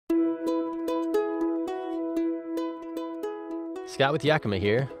Scott with Yakima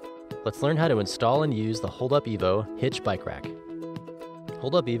here. Let's learn how to install and use the HoldUp EVO hitch bike rack.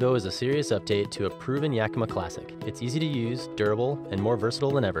 HoldUp EVO is a serious update to a proven Yakima classic. It's easy to use, durable, and more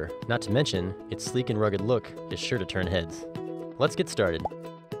versatile than ever. Not to mention, its sleek and rugged look is sure to turn heads. Let's get started.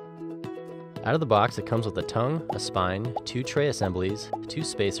 Out of the box, it comes with a tongue, a spine, 2 tray assemblies, 2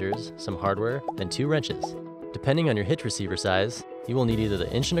 spacers, some hardware, and 2 wrenches. Depending on your hitch receiver size, you will need either the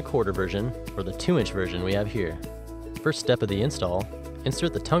 1.25" version or the 2" version we have here. First step of the install,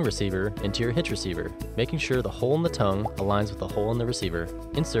 insert the tongue receiver into your hitch receiver, making sure the hole in the tongue aligns with the hole in the receiver.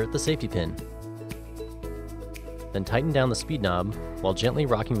 Insert the safety pin. Then tighten down the speed knob while gently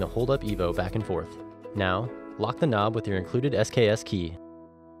rocking the HoldUp EVO back and forth. Now, lock the knob with your included SKS key.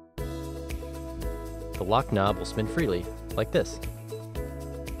 The lock knob will spin freely, like this.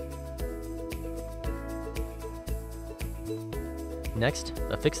 Next,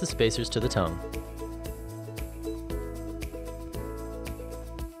 affix the spacers to the tongue.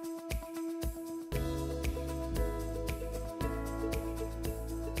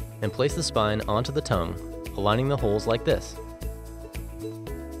 And place the spine onto the tongue, aligning the holes like this.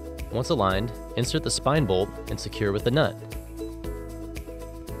 Once aligned, insert the spine bolt and secure with the nut.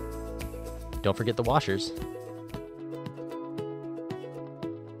 Don't forget the washers.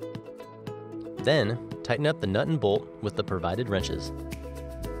 Then, tighten up the nut and bolt with the provided wrenches.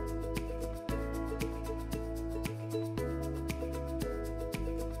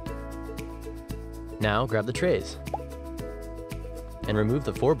 Now grab the trays and remove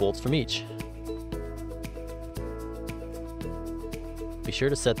the 4 bolts from each. Be sure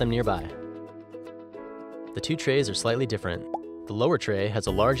to set them nearby. The 2 trays are slightly different. The lower tray has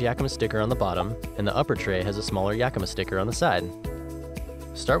a large Yakima sticker on the bottom, and the upper tray has a smaller Yakima sticker on the side.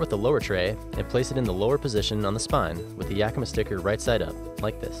 Start with the lower tray and place it in the lower position on the spine with the Yakima sticker right side up,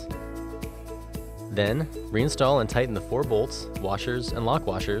 like this. Then, reinstall and tighten the 4 bolts, washers, and lock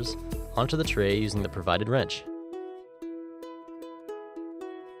washers onto the tray using the provided wrench.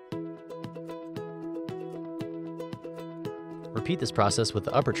 Repeat this process with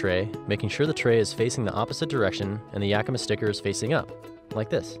the upper tray, making sure the tray is facing the opposite direction and the Yakima sticker is facing up, like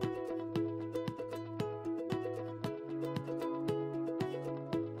this.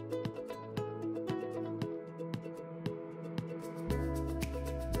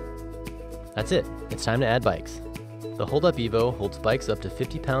 That's it, it's time to add bikes. The HoldUp EVO holds bikes up to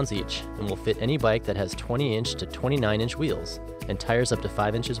 50 pounds each and will fit any bike that has 20" to 29" wheels and tires up to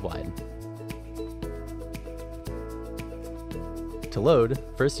 5 inches wide. To load,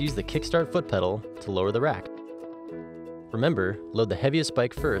 first use the KickStart foot pedal to lower the rack. Remember, load the heaviest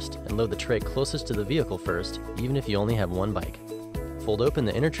bike first and load the tray closest to the vehicle first, even if you only have 1 bike. Fold open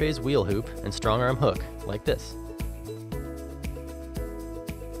the inner tray's wheel hoop and StrongArm hook, like this.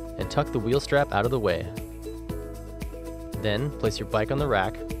 And tuck the wheel strap out of the way. Then, place your bike on the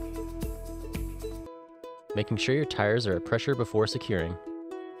rack, making sure your tires are at pressure before securing.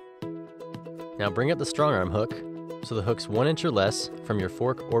 Now bring up the StrongArm hook, so the hook's 1" or less from your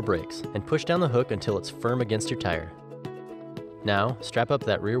fork or brakes, and push down the hook until it's firm against your tire. Now, strap up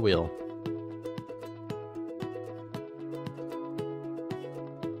that rear wheel.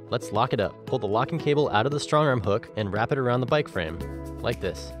 Let's lock it up. Pull the locking cable out of the StrongArm hook and wrap it around the bike frame, like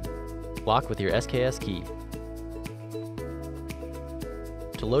this. Lock with your SKS key.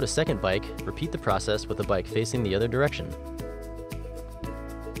 To load a second bike, repeat the process with the bike facing the other direction.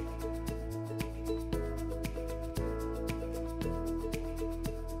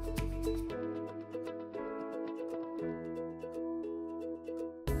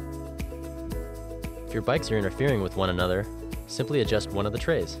 If your bikes are interfering with one another, simply adjust one of the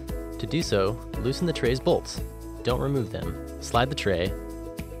trays. To do so, loosen the tray's bolts. Don't remove them. Slide the tray.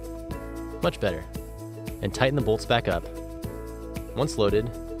 Much better. And tighten the bolts back up. Once loaded,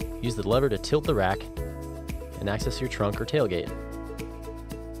 use the lever to tilt the rack and access your trunk or tailgate.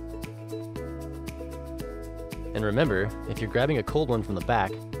 And remember, if you're grabbing a cold one from the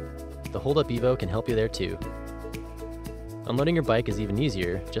back, the HoldUp EVO can help you there too. Unloading your bike is even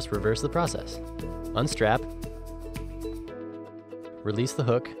easier, just reverse the process. Unstrap, release the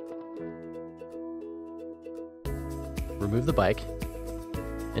hook, remove the bike,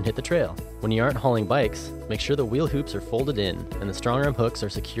 and hit the trail. When you aren't hauling bikes, make sure the wheel hoops are folded in and the StrongArm hooks are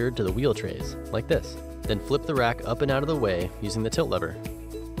secured to the wheel trays, like this. Then flip the rack up and out of the way using the tilt lever.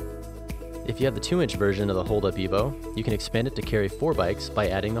 If you have the 2" version of the HoldUp EVO, you can expand it to carry 4 bikes by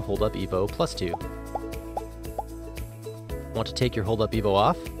adding the HoldUp EVO plus 2. Want to take your HoldUp EVO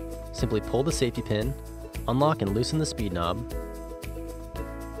off? Simply pull the safety pin, unlock and loosen the speed knob,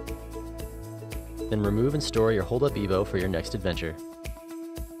 then remove and store your HoldUp EVO for your next adventure.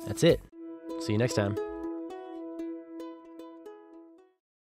 That's it. See you next time.